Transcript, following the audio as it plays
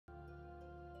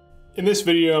In this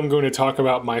video, I'm going to talk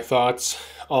about my thoughts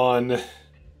on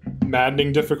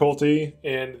Maddening difficulty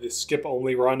and the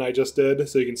skip-only run I just did.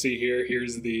 So you can see here,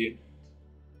 here's the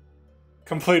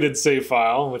completed save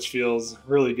file, which feels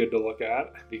really good to look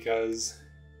at because,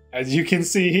 as you can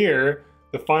see here,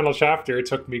 the final chapter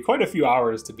took me quite a few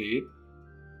hours to beat.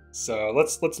 So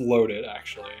let's load it,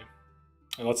 actually.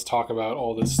 And let's talk about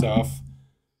all this stuff.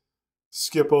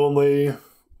 Skip only,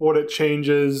 what it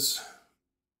changes.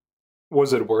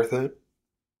 Was it worth it?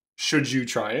 Should you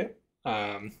try it?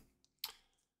 All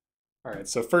right,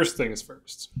 so first things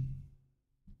first.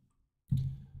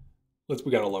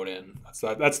 We gotta load in.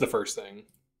 That's the first thing.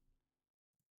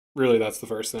 Really, that's the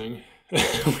first thing.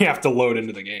 We have to load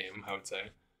into the game, I would say.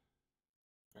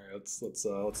 All right,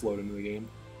 let's load into the game.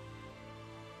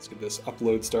 Let's get this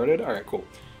upload started. All right, cool.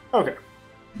 Okay.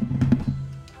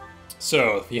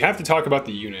 So you have to talk about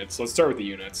the units. Let's start with the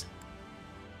units.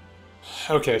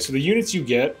 Okay, so the units you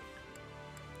get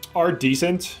are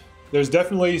decent. There's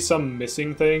definitely some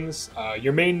missing things.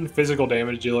 Your main physical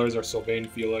damage dealers are Sylvain,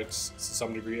 Felix, to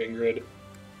some degree Ingrid,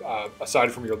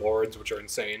 aside from your lords, which are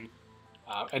insane.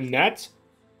 Annette,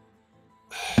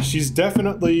 she's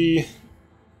definitely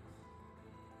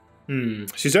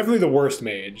the worst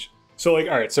mage. So, like,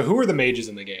 all right, so who are the mages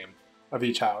in the game of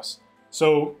each house?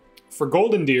 So for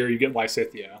Golden Deer, you get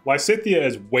Lysithea. Lysithea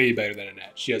is way better than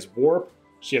Annette. She has Warp,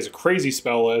 she has a crazy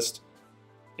spell list,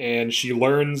 and she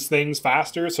learns things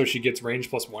faster, so she gets range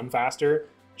 +1 faster.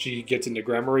 She gets into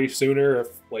Gremory sooner if,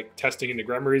 like, testing into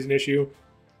Gremory is an issue.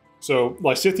 So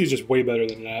Lysithea is just way better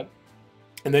than that.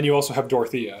 And then you also have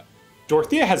Dorothea.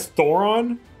 Dorothea has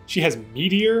Thoron, she has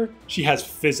Meteor, she has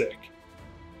Physic.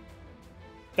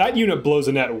 That unit blows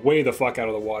Annette way the fuck out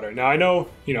of the water. Now I know,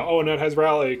 oh, Annette has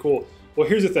Rally, cool. Well,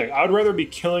 here's the thing. I would rather be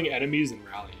killing enemies than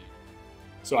rallying.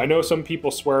 So I know some people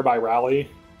swear by Rally,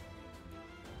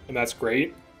 and that's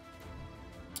great.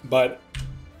 But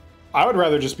I would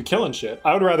rather just be killing shit.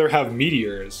 I would rather have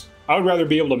meteors. I would rather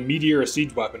be able to meteor a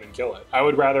siege weapon and kill it. I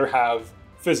would rather have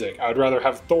Physic. I would rather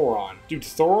have Thoron. Dude,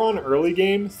 Thoron early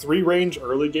game, 3-range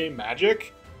early game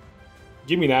magic?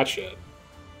 Give me that shit.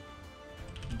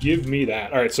 Give me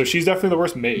that. Alright, so she's definitely the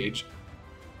worst mage.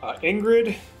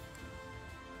 Ingrid.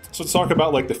 So let's talk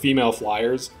about, like, the female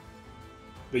flyers.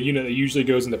 The unit that usually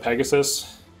goes into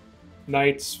Pegasus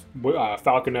Knights,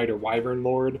 Falcon Knight or Wyvern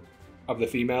Lord of the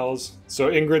females.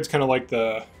 So Ingrid's kind of like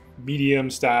the medium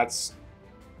stats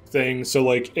thing. So,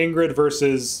 like, Ingrid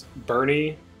versus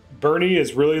Bernie. Bernie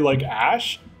is really like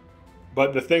Ashe,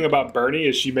 but the thing about Bernie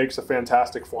is she makes a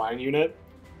fantastic flying unit.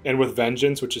 And with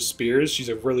Vengeance, which is spears, she's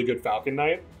a really good Falcon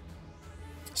Knight.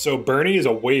 So Bernie is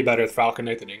a way better Falcon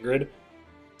Knight than Ingrid.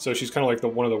 So she's kind of like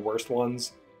one of the worst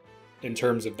ones in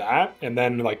terms of that. And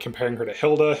then, like, comparing her to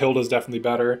Hilda, Hilda's definitely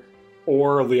better.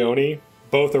 Or Leonie,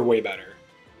 both are way better.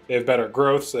 They have better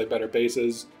growth, so they have better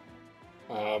bases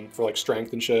for, like,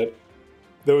 strength and shit.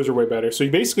 Those are way better. So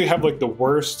you basically have, like, the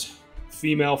worst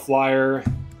female flyer,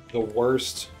 the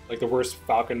worst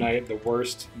Falcon Knight, the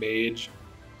worst mage.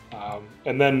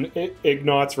 And then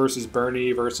Ignatz versus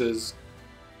Bernie versus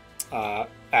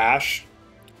Ashe.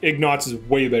 Ignatz is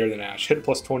way better than Ashe. Hit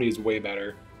 +20 is way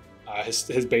better.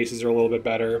 His bases are a little bit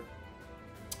better.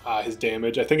 His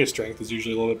damage, I think his strength is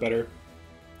usually a little bit better.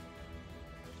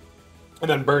 And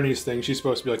then Bernie's thing, she's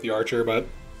supposed to be like the archer, but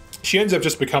she ends up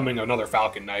just becoming another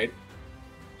Falcon Knight.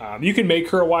 You can make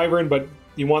her a Wyvern, but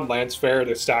you want Lance Fair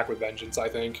to stack with Vengeance, I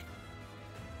think.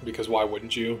 Because why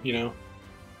wouldn't you,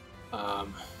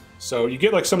 So you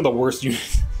get, like, some of the worst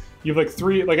units. You have, like,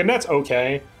 3, like, Annette's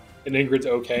okay, and Ingrid's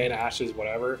okay, and Ashe is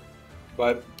whatever.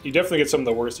 But you definitely get some of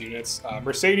the worst units.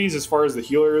 Mercedes, as far as the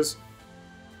healers,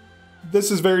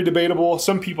 this is very debatable.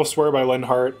 Some people swear by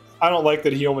Linhardt. I don't like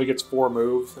that he only gets 4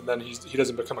 moves, and then he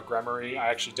doesn't become a Gremory. I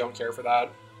actually don't care for that.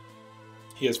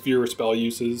 He has fewer spell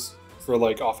uses for,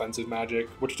 like, offensive magic,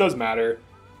 which does matter.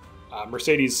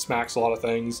 Mercedes smacks a lot of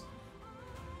things.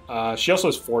 She also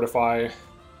has Fortify,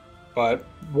 but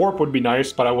Warp would be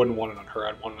nice, but I wouldn't want it on her.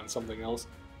 I'd want it on something else.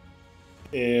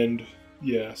 And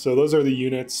yeah, so those are the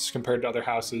units compared to other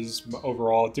houses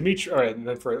overall. Dimitri, all right, and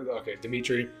then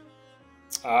Dimitri.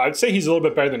 I'd say he's a little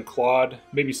bit better than Claude,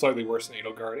 maybe slightly worse than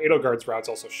Edelgard. Edelgard's route's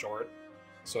also short,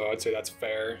 so I'd say that's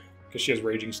fair, because she has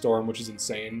Raging Storm, which is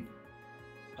insane.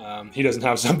 He doesn't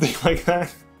have something like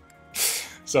that,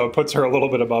 so it puts her a little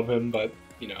bit above him, but,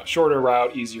 shorter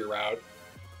route, easier route.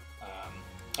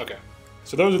 Okay,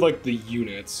 so those are, like, the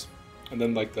units, and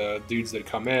then, like, the dudes that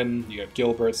come in. You got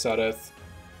Gilbert, Sedith.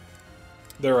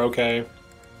 They're okay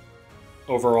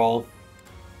overall.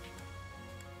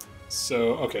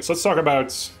 So, okay, so let's talk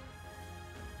about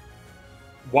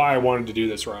why I wanted to do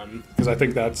this run, because I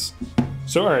think that's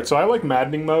So all right, so I like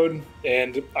maddening mode,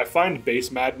 and I find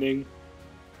base maddening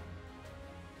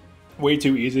way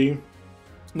too easy.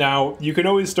 Now, you can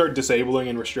always start disabling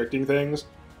and restricting things.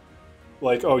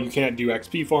 Like, oh, you can't do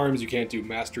XP farms, you can't do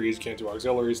masteries, you can't do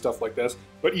auxiliaries, stuff like this.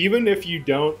 But even if you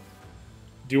don't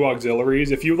do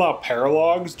auxiliaries, if you allow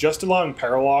paralogs, just allowing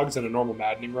paralogs in a normal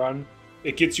maddening run,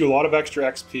 it gets you a lot of extra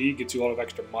XP, gets you a lot of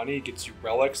extra money, it gets you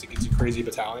relics, it gets you crazy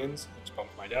battalions. I just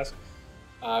bumped my desk.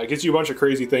 It gets you a bunch of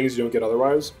crazy things you don't get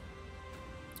otherwise.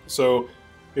 So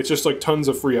it's just like tons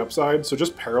of free upside. So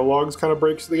just paralogs kind of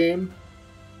breaks the game.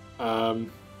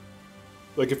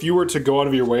 Like if you were to go out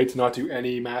of your way to not do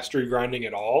any mastery grinding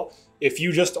at all, if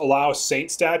you just allow saint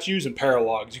statues and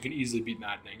paralogs, you can easily beat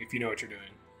maddening if you know what you're doing.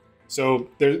 So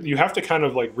there, you have to kind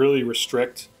of like really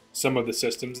restrict some of the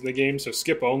systems in the game. So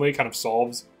skip only kind of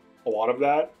solves a lot of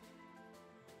that.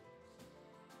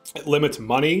 It limits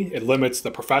money. It limits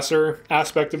the professor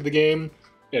aspect of the game.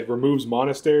 It removes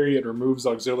monastery. It removes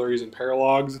auxiliaries and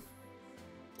paralogs.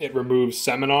 It removes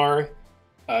seminar.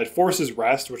 It forces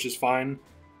rest, which is fine.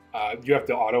 You have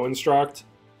to auto-instruct.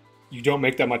 You don't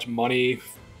make that much money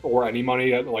or any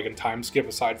money like in time skip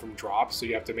aside from drops, so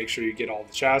you have to make sure you get all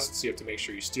the chests, you have to make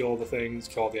sure you steal all the things,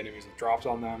 kill all the enemies with drops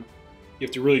on them. You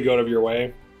have to really go out of your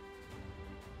way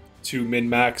to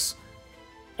min-max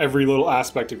every little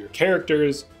aspect of your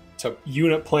characters, to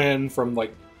unit plan from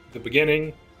like the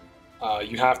beginning.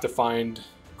 You have to find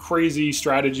crazy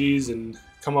strategies and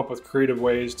come up with creative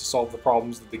ways to solve the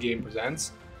problems that the game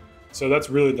presents. So that's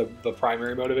really the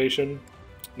primary motivation.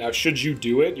 Now, should you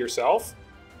do it yourself?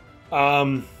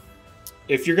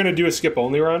 If you're gonna do a skip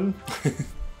only run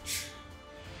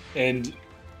and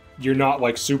you're not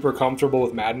like super comfortable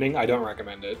with maddening, I don't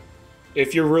recommend it.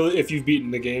 If you've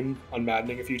beaten the game on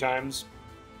maddening a few times,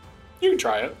 you can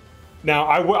try it. Now,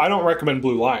 I don't recommend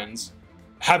blue lines.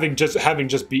 Having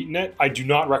just beaten it, I do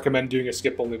not recommend doing a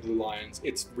skip only blue lines.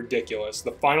 It's ridiculous.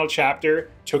 The final chapter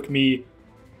took me.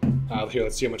 Here,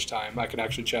 let's see how much time I can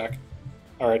actually check.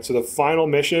 All right, so the final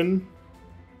mission.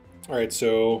 All right,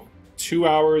 so 2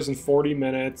 hours and 40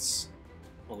 minutes.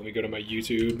 Well, let me go to my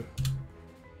YouTube.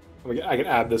 I can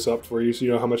add this up for you so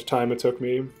you know how much time it took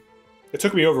me. It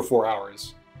took me over 4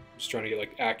 hours. I'm just trying to get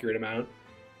like accurate amount.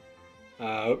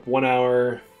 1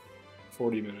 hour,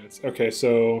 40 minutes. Okay,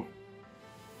 so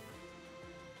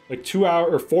like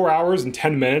 4 hours and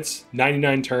 10 minutes,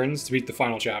 99 turns to beat the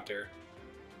final chapter.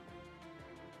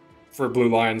 For blue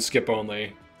line skip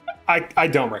only. I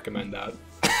don't recommend that.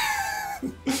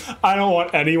 I don't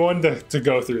want anyone to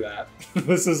go through that.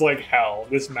 This is like hell.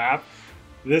 This map.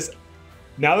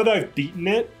 Now that I've beaten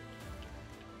it,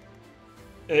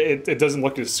 it doesn't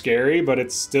look as scary, but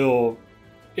it's still,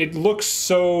 it looks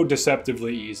so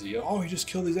deceptively easy. Oh, you just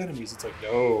kill these enemies. It's like,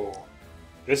 no.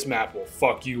 This map will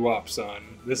fuck you up, son.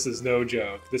 This is no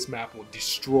joke. This map will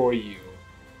destroy you.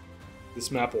 This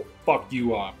map will fuck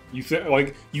you up.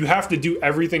 You have to do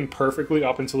everything perfectly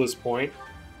up until this point.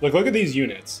 Like, look at these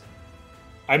units.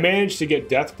 I managed to get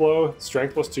Death Blow,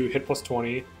 Strength +2, Hit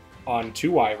 +20 on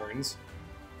 2 Wyverns.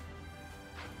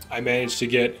 I managed to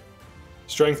get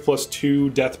Strength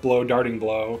 +2, Death Blow, Darting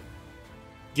Blow.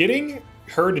 Getting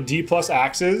her to D+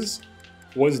 axes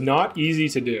was not easy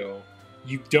to do.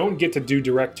 You don't get to do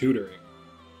direct tutoring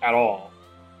at all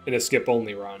in a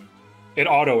skip-only run. It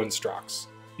auto-instructs.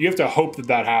 You have to hope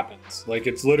that happens. Like,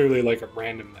 it's literally like a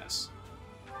randomness.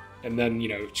 And then, you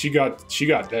know, she got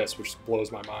this, which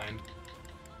blows my mind.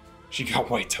 She got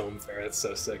White Tome Fair. That's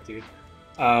so sick, dude.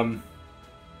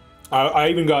 I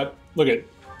even got, look at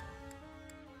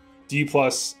D+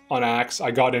 on Axe.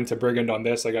 I got into Brigand on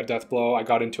this. I got Death Blow. I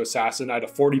got into Assassin. I had a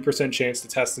 40% chance to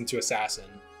test into Assassin.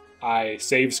 I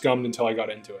save scummed until I got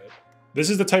into it. This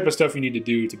is the type of stuff you need to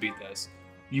do to beat this.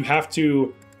 You have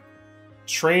to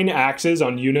train axes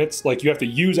on units. Like, you have to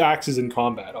use axes in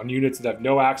combat on units that have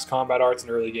no axe combat arts in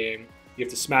early game. You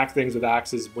have to smack things with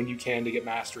axes when you can to get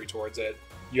mastery towards it.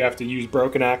 You have to use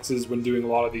broken axes when doing a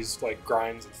lot of these like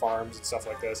grinds and farms and stuff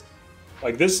like this.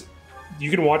 Like this, you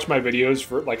can watch my videos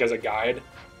for like as a guide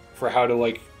for how to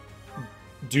like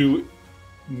do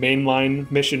mainline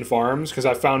mission farms, because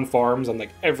I found farms on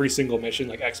like every single mission,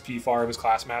 like XP farms,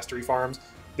 class mastery farms.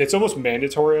 It's almost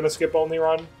mandatory on a skip only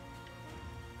run.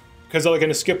 Because like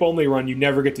in a skip only run, you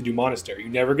never get to do monastery. You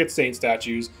never get saint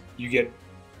statues. You get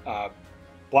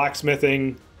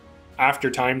blacksmithing after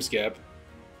time skip.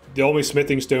 The only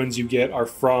smithing stones you get are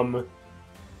from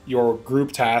your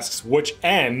group tasks, which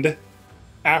end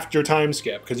after time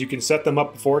skip, because you can set them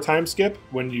up before time skip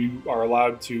when you are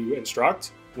allowed to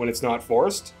instruct, when it's not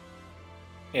forced,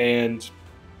 and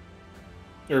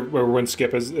or when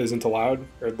skip isn't allowed,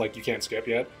 or like you can't skip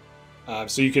yet.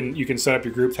 So you can set up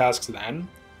your group tasks then.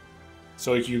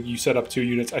 So like you set up 2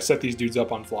 units. I set these dudes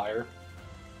up on flyer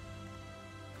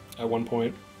at one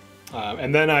point.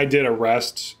 And then I did a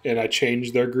rest and I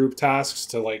changed their group tasks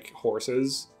to like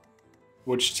horses,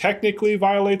 which technically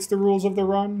violates the rules of the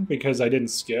run because I didn't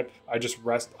skip. I just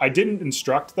rest. I didn't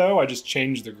instruct though. I just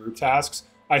changed the group tasks.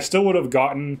 I still would have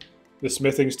gotten the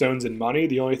smithing stones and money.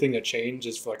 The only thing that changed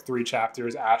is for like 3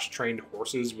 chapters, Ash trained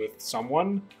horses with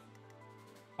someone.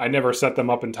 I never set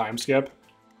them up in time skip.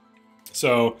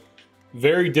 So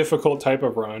very difficult type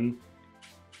of run.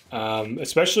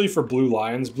 Especially for blue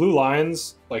lions. Blue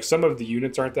lions, like some of the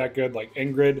units aren't that good. Like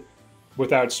Ingrid,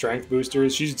 without strength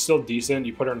boosters, she's still decent.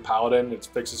 You put her in paladin, it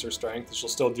fixes her strength. She'll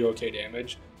still do okay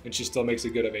damage, and she still makes a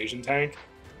good evasion tank.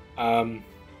 And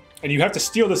you have to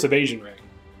steal this evasion ring.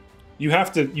 You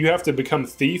have to become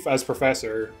thief as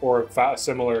professor or a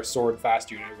similar sword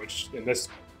fast unit, which in this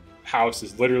house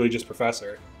is literally just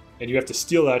professor. And you have to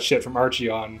steal that shit from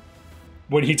Archeon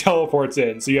when he teleports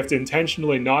in. So you have to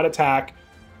intentionally not attack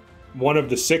one of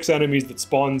the 6 enemies that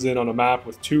spawns in on a map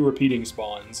with 2 repeating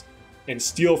spawns and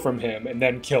steal from him and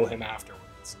then kill him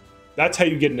afterwards. That's how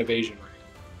you get an evasion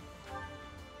ring.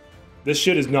 This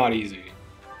shit is not easy.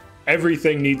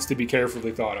 Everything needs to be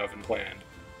carefully thought of and planned.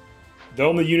 The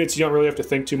only units you don't really have to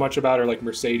think too much about are like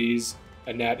Mercedes,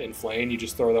 Annette, and Flane. You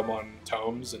just throw them on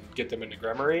tomes and get them into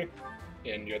Gremory,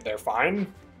 and they're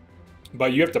fine.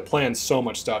 But you have to plan so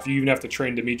much stuff. You even have to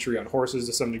train Dimitri on horses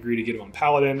to some degree to get him on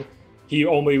Paladin. He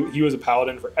was a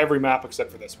Paladin for every map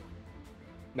except for this one.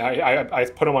 Now, I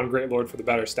put him on Great Lord for the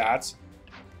better stats.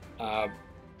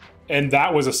 And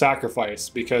that was a sacrifice,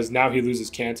 because now he loses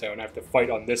Kanto, and I have to fight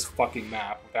on this fucking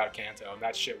map without Kanto, and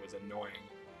that shit was annoying.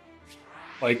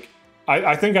 Like,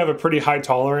 I think I have a pretty high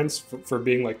tolerance for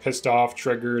being, like, pissed off,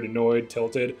 triggered, annoyed,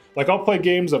 tilted. Like, I'll play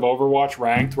games of Overwatch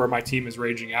ranked where my team is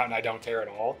raging out and I don't care at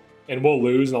all. And we'll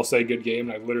lose, and I'll say good game,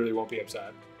 and I literally won't be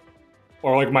upset.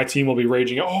 Or like my team will be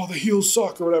raging, oh, the heals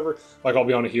suck or whatever. Like I'll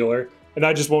be on a healer and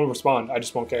I just won't respond. I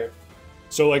just won't care.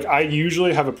 So like I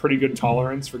usually have a pretty good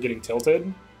tolerance for getting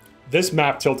tilted. This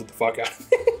map tilted the fuck out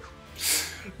of me.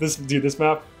 This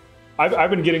map, I've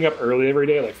been getting up early every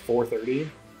day, like 4:30,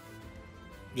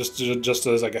 just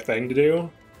as like a thing to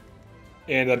do.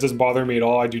 And that doesn't bother me at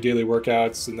all. I do daily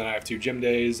workouts, and then I have 2 gym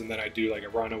days, and then I do like a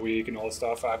run a week and all this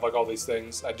stuff. I have like all these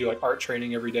things. I do like art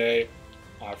training every day.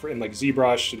 In like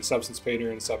ZBrush, the Substance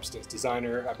Painter and Substance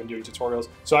Designer. I've been doing tutorials,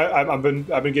 so I've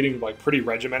been getting like pretty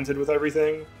regimented with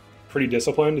everything, pretty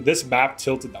disciplined. This map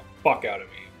tilted the fuck out of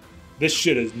me. This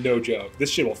shit is no joke.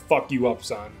 This shit will fuck you up,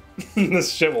 son.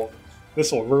 This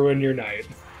will ruin your night.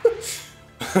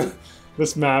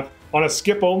 This map on a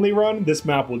skip only run, this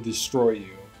map will destroy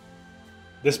you.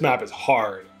 This map is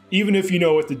hard. Even if you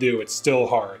know what to do, it's still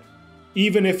hard.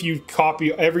 Even if you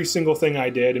copy every single thing I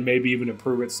did and maybe even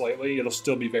improve it slightly, it'll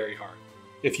still be very hard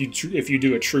if you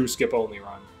do a true skip-only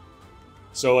run.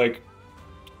 So, like,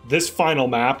 this final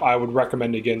map, I would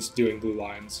recommend against doing blue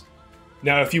lines.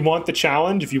 Now, if you want the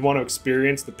challenge, if you want to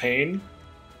experience the pain,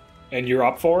 and you're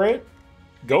up for it,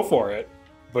 go for it.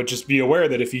 But just be aware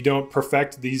that if you don't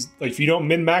perfect these, like, if you don't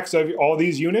min-max all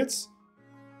these units,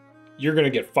 you're going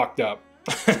to get fucked up.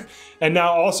 And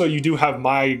now, also, you do have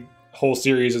my whole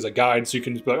series as a guide, so you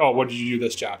can just be like, oh, what did you do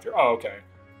this chapter? Oh, okay.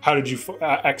 How did you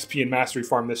XP and mastery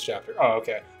farm this chapter? Oh,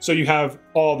 okay. So you have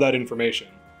all of that information.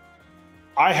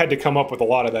 I had to come up with a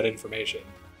lot of that information.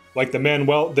 Like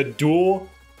the dual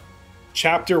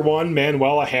chapter 1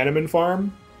 Manuela Hanneman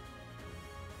farm.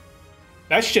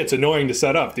 That shit's annoying to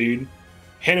set up, dude.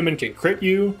 Hanneman can crit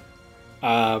you.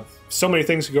 So many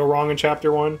things could go wrong in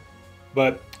chapter 1.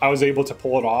 But I was able to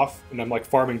pull it off, and I'm like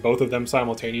farming both of them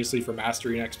simultaneously for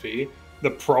mastery and XP.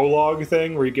 The prologue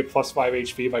thing where you get plus 5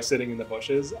 HP by sitting in the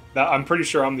bushes, I'm pretty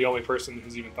sure I'm the only person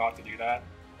who's even thought to do that.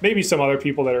 Maybe some other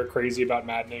people that are crazy about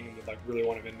maddening and like really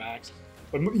want to min-max.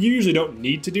 But you usually don't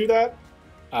need to do that.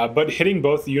 But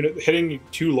hitting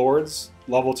 2 lords,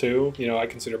 level 2, you know, I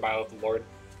consider Byleth the lord,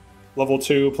 level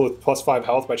 2 plus 5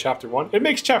 health by chapter 1, it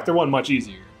makes chapter 1 much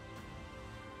easier.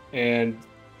 And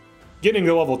getting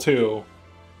to level 2,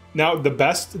 now the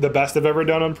best I've ever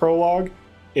done on prologue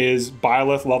is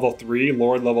Byleth level 3,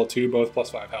 Lord level 2, both plus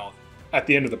 5 health at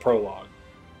the end of the prologue.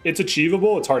 It's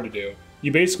achievable, it's hard to do.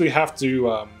 You basically have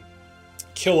to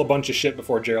kill a bunch of shit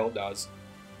before Geralt does.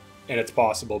 And it's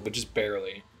possible, but just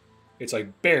barely. It's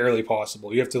like barely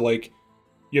possible. You have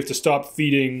to stop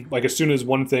feeding, like as soon as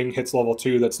one thing hits level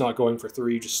 2 that's not going for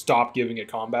 3, you just stop giving it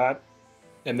combat.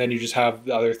 And then you just have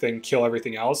the other thing kill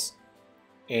everything else.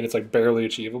 And it's like barely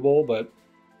achievable, but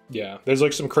yeah, there's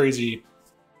like some crazy.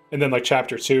 And then like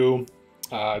chapter 2,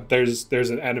 there's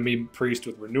an enemy priest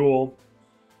with renewal.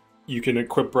 You can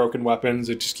equip broken weapons,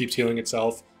 it just keeps healing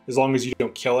itself. As long as you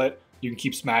don't kill it, You can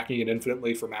keep smacking it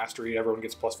infinitely for mastery. Everyone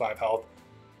gets +5 health.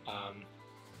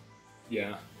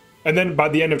 Yeah. And then by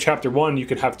the end of chapter 1, you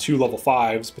can have 2 level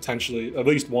 5s, potentially, at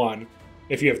least 1.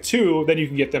 If you have 2, then you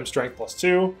can get them strength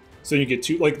 +2. So you get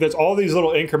 2. Like, there's all these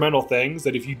little incremental things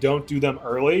that if you don't do them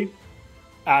early,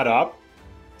 add up.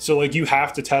 So, like, you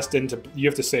have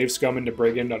to save Scum into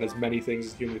Brigand on as many things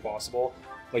as humanly possible.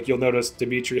 Like, you'll notice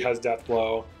Dimitri has Death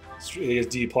Blow. He has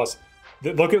D+.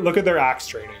 Look at their axe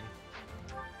training.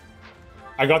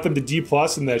 I got them to D+,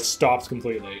 and they stopped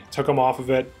completely. Took them off of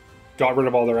it, got rid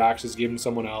of all their axes, gave them to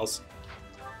someone else.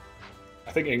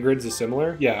 I think Ingrid's is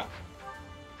similar. Yeah.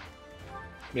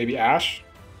 Maybe Ash?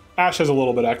 Ash has a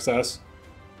little bit excess.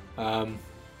 But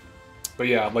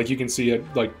yeah, like you can see it,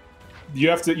 like you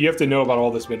have to know about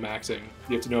all this min-maxing.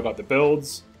 You have to know about the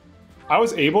builds. I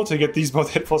was able to get these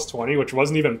both hit +20, which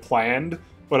wasn't even planned,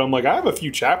 but I'm like, I have a few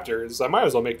chapters, I might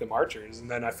as well make them archers. And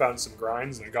then I found some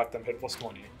grinds and I got them hit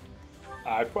 +20.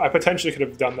 I potentially could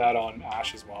have done that on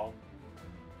Ash as well.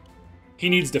 He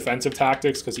needs defensive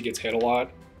tactics because he gets hit a lot,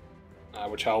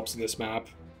 which helps in this map.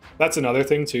 That's another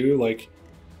thing too, like,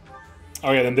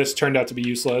 oh yeah, then this turned out to be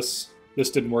useless. This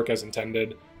didn't work as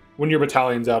intended. When your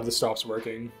battalion's out, this stops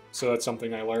working. So that's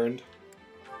something I learned.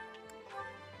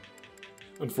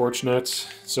 Unfortunate.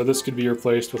 So this could be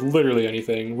replaced with literally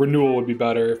anything. Renewal would be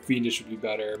better, Fiendish would be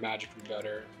better, Magic would be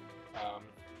better.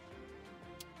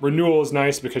 Renewal is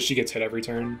nice because she gets hit every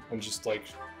turn, and just like,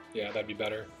 yeah, that'd be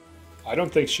better. I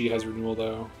don't think she has Renewal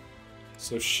though.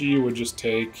 So she would just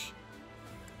take...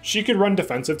 She could run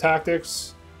defensive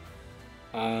tactics.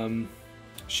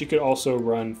 She could also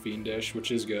run Fiendish,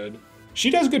 which is good. She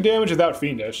does good damage without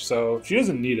Fiendish, so she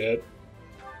doesn't need it.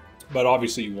 But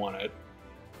obviously you want it.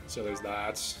 So there's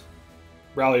that.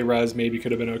 Rally Res maybe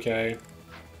could have been okay.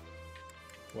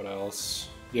 What else?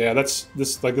 Yeah, this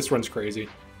runs crazy.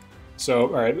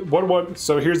 So, alright,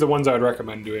 so here's the ones I would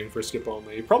recommend doing for skip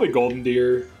only. Probably Golden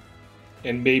Deer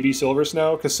and maybe Silver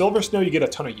Snow, because Silver Snow you get a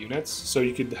ton of units, so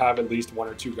you could have at least 1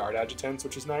 or 2 guard adjutants,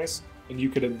 which is nice, and you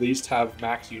could at least have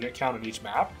max unit count on each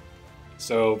map.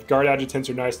 So guard adjutants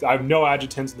are nice. I have no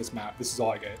adjutants in this map. This is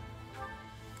all I get.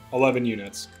 11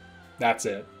 units. That's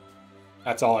it.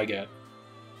 That's all I get.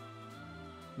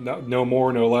 No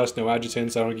more, no less, no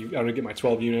adjutants. I don't get my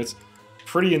 12 units.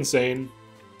 Pretty insane.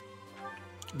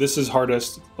 This is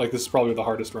hardest. Like, this is probably the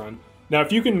hardest run. Now,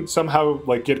 if you can somehow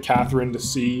like get Catherine to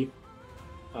see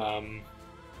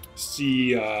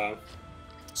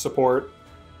support,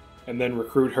 and then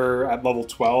recruit her at level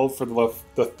 12 for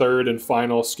the third and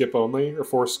final skip only, or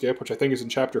fourth skip, which I think is in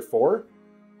chapter 4.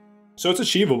 So it's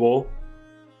achievable.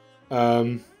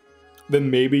 Then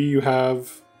maybe you have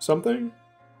something.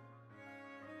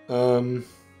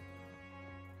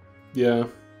 Yeah.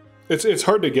 It's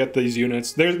hard to get these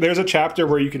units. There's a chapter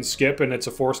where you can skip and it's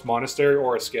a forced monastery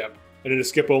or a skip. And in a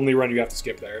skip only run, you have to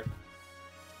skip there.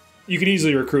 You can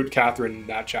easily recruit Catherine in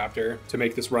that chapter to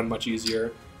make this run much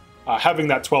easier. Having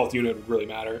that 12th unit would really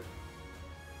matter.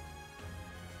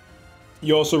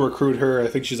 You also recruit her, I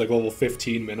think she's like level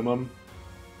 15 minimum.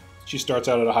 She starts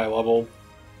out at a high level.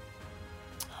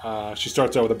 She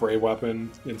starts out with a brave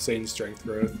weapon, insane strength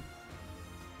growth.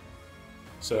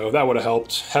 So that would have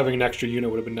helped. Having an extra unit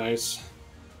would have been nice.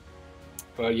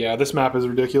 But yeah, this map is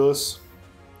ridiculous.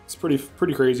 It's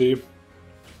pretty crazy.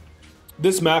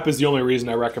 This map is the only reason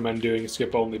I recommend doing a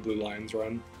skip-only Blue Lions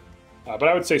run. But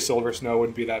I would say Silver Snow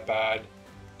wouldn't be that bad.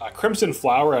 Crimson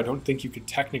Flower I don't think you could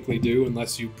technically do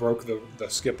unless you broke the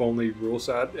skip-only rule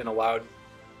set and allowed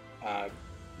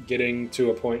getting to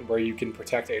a point where you can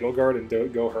protect Edelgard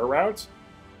and go her route.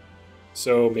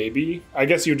 So maybe. I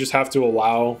guess you would just have to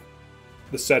allow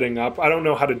the setting up. I don't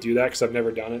know how to do that because I've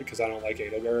never done it because I don't like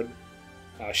Edelgard.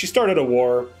 She started a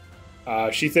war.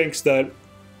 She thinks that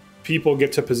people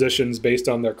get to positions based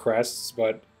on their crests,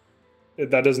 but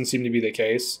that doesn't seem to be the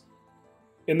case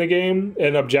in the game.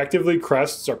 And objectively,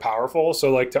 crests are powerful,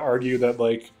 so like to argue that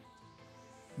like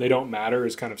they don't matter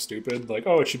is kind of stupid. Like,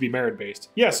 oh, it should be merit based.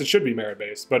 Yes, it should be merit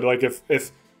based, but like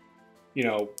if you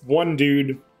know, one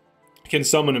dude can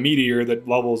summon a meteor that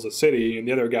levels a city and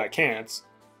the other guy can't,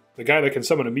 the guy that can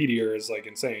summon a meteor is like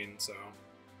insane. So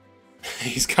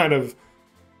he's kind of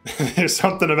there's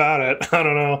something about it. I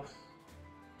don't know.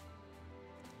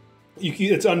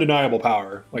 It's undeniable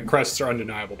power. Like, crests are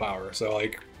undeniable power. So,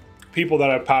 like, people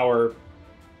that have power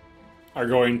are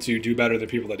going to do better than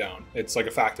people that don't. It's like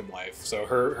a fact of life. So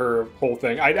her whole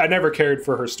thing, I never cared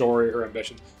for her story, her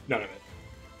ambitions, none of it.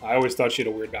 I always thought she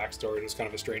had a weird backstory. It was kind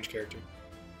of a strange character.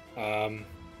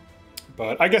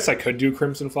 But I guess I could do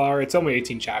Crimson Flower. It's only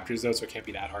 18 chapters, though, so it can't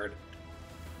be that hard.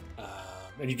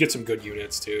 And you get some good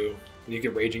units, too. And you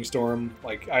get Raging Storm.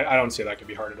 Like, I don't see that could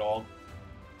be hard at all.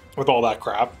 with all that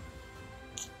crap.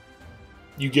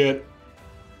 You get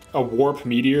a warp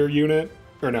meteor unit,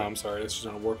 or no, I'm sorry, this is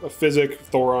not a warp. A physic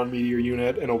Thoron meteor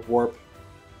unit and a warp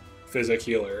physic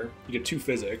healer. You get 2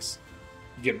 physics.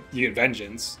 You get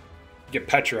Vengeance. You get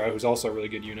Petra, who's also a really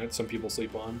good unit. Some people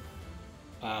sleep on.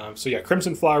 So yeah,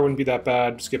 Crimson Flower wouldn't be that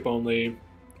bad. Skip only.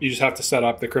 You just have to set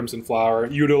up the Crimson Flower.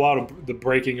 You would allow the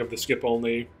breaking of the skip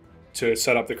only to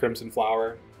set up the Crimson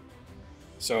Flower.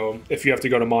 So if you have to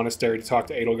go to Monastery to talk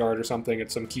to Edelgard or something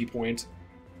at some key point,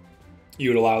 you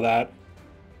would allow that.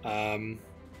 And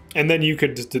then you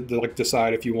could just like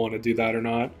decide if you want to do that or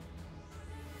not.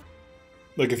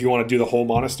 Like if you want to do the whole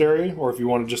monastery, or if you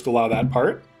want to just allow that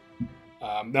part.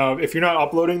 Now, if you're not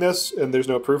uploading this and there's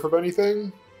no proof of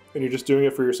anything, and you're just doing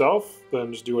it for yourself,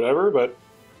 then just do whatever. But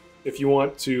if you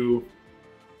want to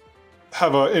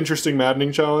have an interesting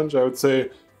maddening challenge, I would say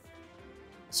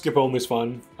skip only is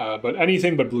fun. But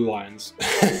anything but blue lines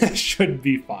should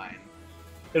be fine.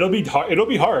 It'll be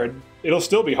hard. It'll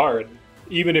still be hard.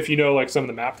 Even if you know like some of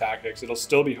the map tactics, it'll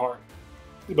still be hard.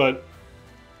 But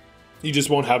you just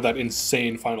won't have that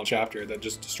insane final chapter that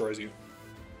just destroys you.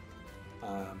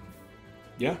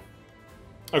 Yeah.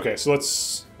 Okay, so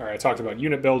let's... Alright, I talked about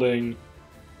unit building,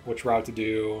 which route to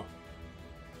do.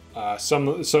 Some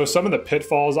of the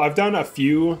pitfalls, I've done a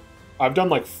few. I've done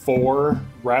like 4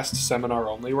 rest seminar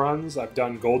only runs. I've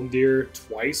done Golden Deer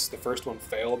twice. The first one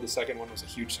failed. The second one was a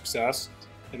huge success.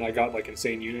 And I got like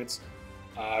insane units.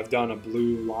 I've done a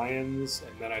Blue Lions,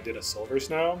 and then I did a Silver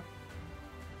Snow.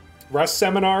 Rest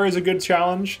Seminar is a good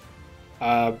challenge.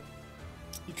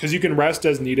 Because you can rest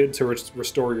as needed to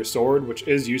restore your sword, which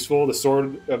is useful. The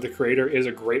Sword of the Creator is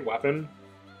a great weapon.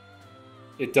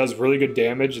 It does really good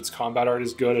damage. Its combat art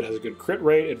is good. It has a good crit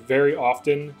rate. It very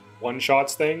often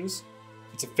one-shots things.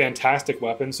 It's a fantastic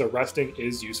weapon, so resting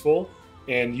is useful.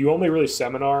 And you only really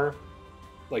seminar,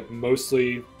 like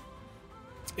mostly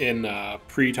in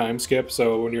pre-time skip.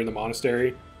 So when you're in the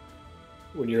monastery,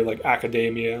 when you're like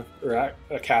academia or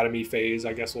academy phase,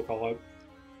 I guess we'll call it,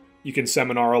 you can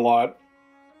seminar a lot.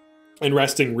 And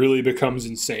resting really becomes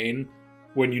insane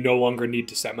when you no longer need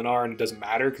to seminar and it doesn't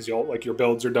matter because your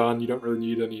builds are done. You don't really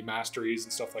need any masteries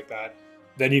and stuff like that.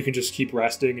 Then you can just keep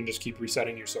resting and just keep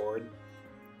resetting your sword.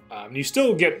 You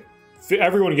still get,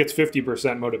 everyone gets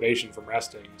 50% motivation from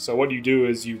resting. So what you do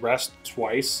is you rest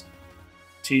twice,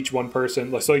 teach one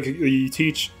person. So you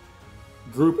teach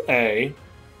group A,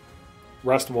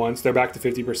 rest once, they're back to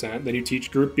 50%. Then you teach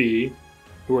group B,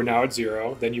 who are now at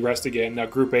 0. Then you rest again. Now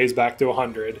group A is back to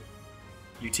 100.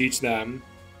 You teach them,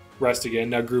 rest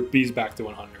again. Now group B is back to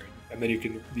 100, and then you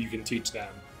can teach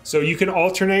them. So you can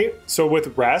alternate. So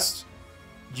with rest,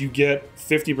 you get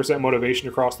 50% motivation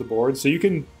across the board. So you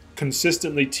can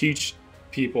consistently teach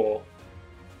people,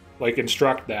 like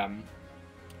instruct them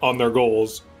on their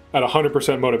goals at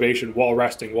 100% motivation while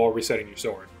resting, while resetting your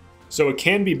sword. So it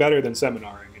can be better than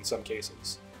seminaring in some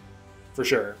cases, for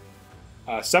sure.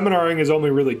 Seminaring is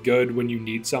only really good when you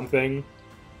need something.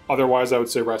 Otherwise, I would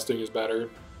say resting is better.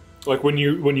 Like when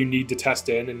you need to test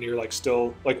in and you're like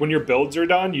still, like when your builds are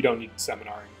done, you don't need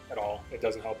seminaring at all. It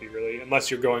doesn't help you really,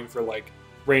 unless you're going for like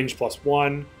range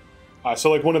 +1. So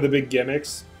like one of the big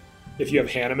gimmicks, if you have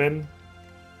Hanneman,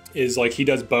 is like he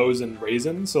does bows and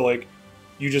raisins. So like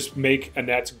you just make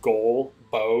Annette's goal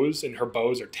bows, and her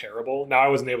bows are terrible. Now I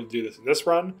wasn't able to do this in this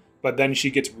run, but then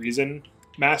she gets reason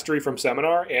mastery from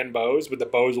seminar and bows, but the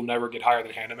bows will never get higher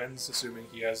than Hanneman's, assuming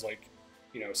he has like,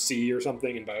 you know, C or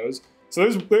something in bows. So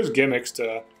there's gimmicks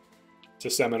to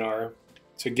seminar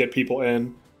to get people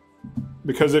in,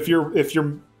 because if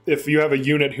you have a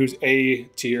unit who's A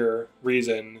tier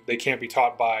reason, they can't be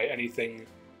taught by anything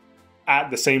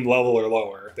at the same level or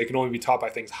lower. They can only be taught by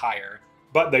things higher,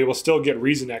 but they will still get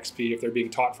reason XP if they're being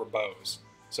taught for bows.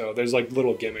 So there's like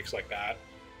little gimmicks like that.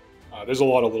 There's a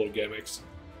lot of little gimmicks.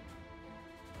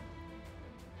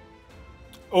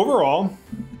 Overall,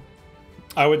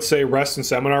 I would say rest and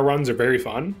seminar runs are very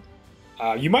fun.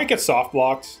 You might get soft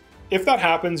blocked. If that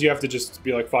happens, you have to just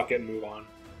be like, fuck it and move on.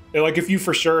 And like if you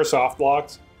for sure are soft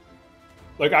blocked,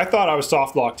 like I thought I was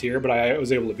soft blocked here, but I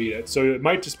was able to beat it. So it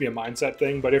might just be a mindset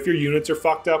thing. But if your units are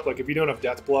fucked up, like if you don't have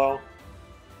death blow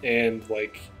and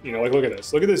like, you know, like look at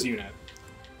this. Look at this unit.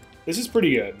 This is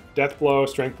pretty good. Death blow,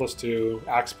 strength +2,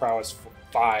 axe prowess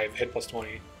 5, hit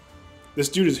 +20. This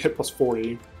dude is hit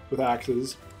 +40 with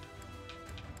axes.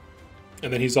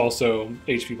 And then he's also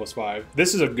HP +5.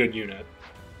 This is a good unit.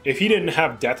 If he didn't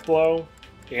have death blow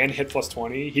and hit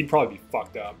 +20, he'd probably be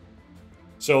fucked up.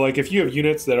 So like if you have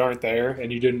units that aren't there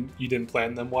and you didn't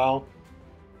plan them well,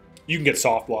 you can get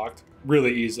soft blocked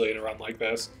really easily in a run like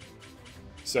this.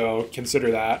 So consider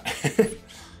that.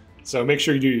 So make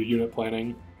sure you do your unit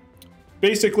planning.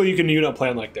 basically you can unit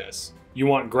plan like this. You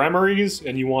want Gremmaries,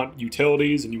 and you want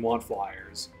utilities, and you want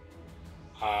flyers.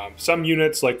 Some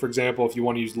units, like for example, if you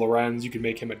want to use Lorenz, you can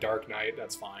make him a Dark Knight.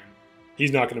 That's fine. He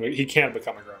can't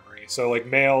become a Gremory. So like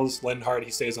males, Linhardt,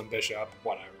 he stays on Bishop,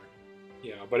 whatever.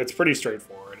 You know, but it's pretty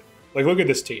straightforward. Like look at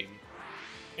this team.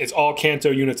 It's all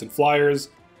Kanto units and flyers.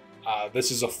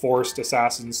 This is a forced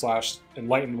assassin /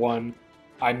 enlightened one.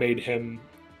 I made him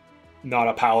not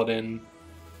a paladin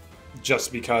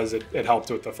just because it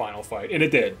helped with the final fight. And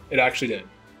it did. It actually did.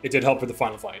 It did help with the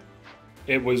final fight.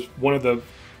 It was one of the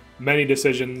many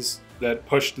decisions that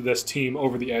pushed this team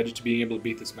over the edge to being able to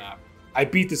beat this map. I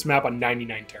beat this map on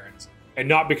 99 turns, and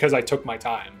not because I took my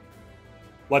time.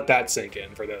 Let that sink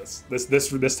in for this.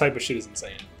 This type of shit is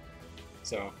insane.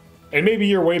 So, and maybe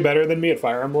you're way better than me at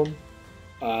Fire Emblem.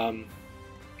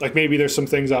 Like maybe there's some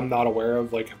things I'm not aware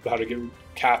of, like how to get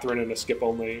Catherine in a skip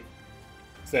only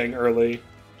thing early,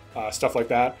 stuff like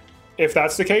that. If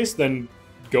that's the case, then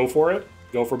go for it.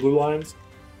 Go for blue lines.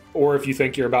 Or if you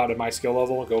think you're about at my skill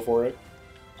level, go for it.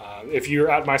 If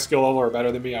you're at my skill level or better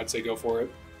than me, I'd say go for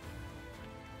it.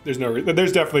 There's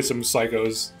definitely some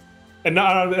psychos, and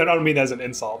I don't mean that as an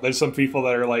insult. There's some people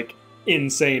that are like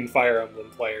insane Fire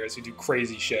Emblem players who do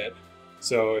crazy shit.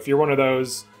 So if you're one of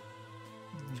those,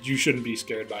 you shouldn't be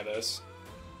scared by this,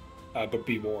 but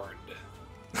be warned.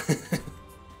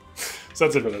 So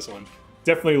that's it for this one.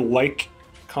 Definitely like,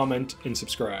 comment, and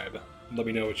subscribe. Let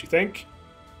me know what you think.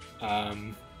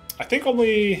 I think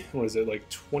only, what is it, like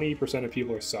 20% of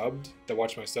people are subbed that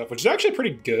watch my stuff, which is actually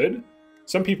pretty good.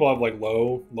 Some people have like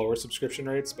lower subscription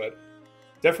rates, but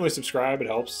definitely subscribe. It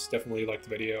helps. Definitely like the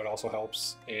video. It also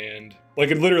helps. And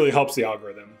like it literally helps the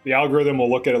algorithm. The algorithm will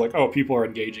look at it like, oh, people are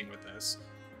engaging with this.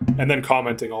 And then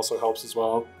commenting also helps as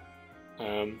well.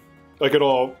 Like it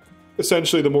all,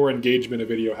 essentially the more engagement a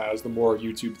video has, the more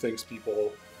YouTube thinks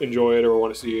people enjoy it or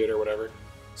want to see it or whatever.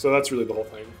 So that's really the whole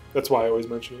thing. That's why I always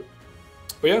mention it.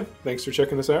 But yeah, thanks for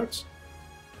checking this out.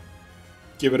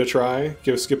 Give it a try.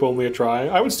 Give Skip Only a try.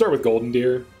 I would start with Golden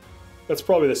Deer. That's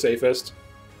probably the safest.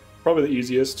 Probably the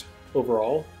easiest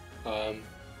overall.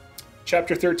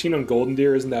 Chapter 13 on Golden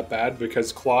Deer isn't that bad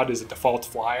because Claude is a default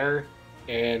flyer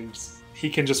and he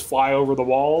can just fly over the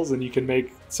walls, and you can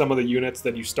make some of the units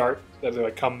that you start that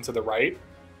like come to the right.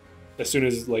 As soon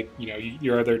as like, you know,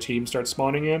 your other team starts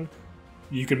spawning in,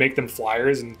 you can make them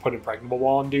flyers and put impregnable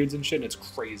wall on dudes and shit, and it's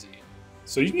crazy.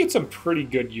 So you can get some pretty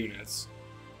good units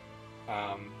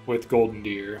with Golden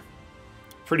Deer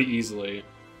pretty easily.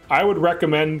 I would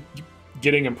recommend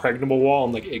getting impregnable wall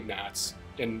on like Ignatz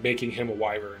and making him a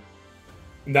wyvern.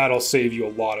 And that'll save you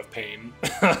a lot of pain.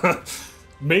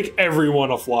 Make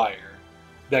everyone a flyer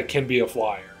that can be a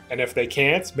flyer. And if they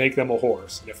can't, make them a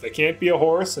horse. And if they can't be a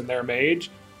horse and they're a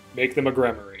mage, make them a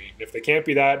Gremory. And if they can't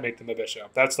be that, make them a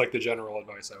bishop. That's like the general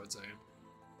advice I would say.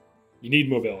 You need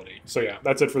mobility. So yeah,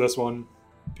 that's it for this one.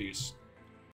 Peace.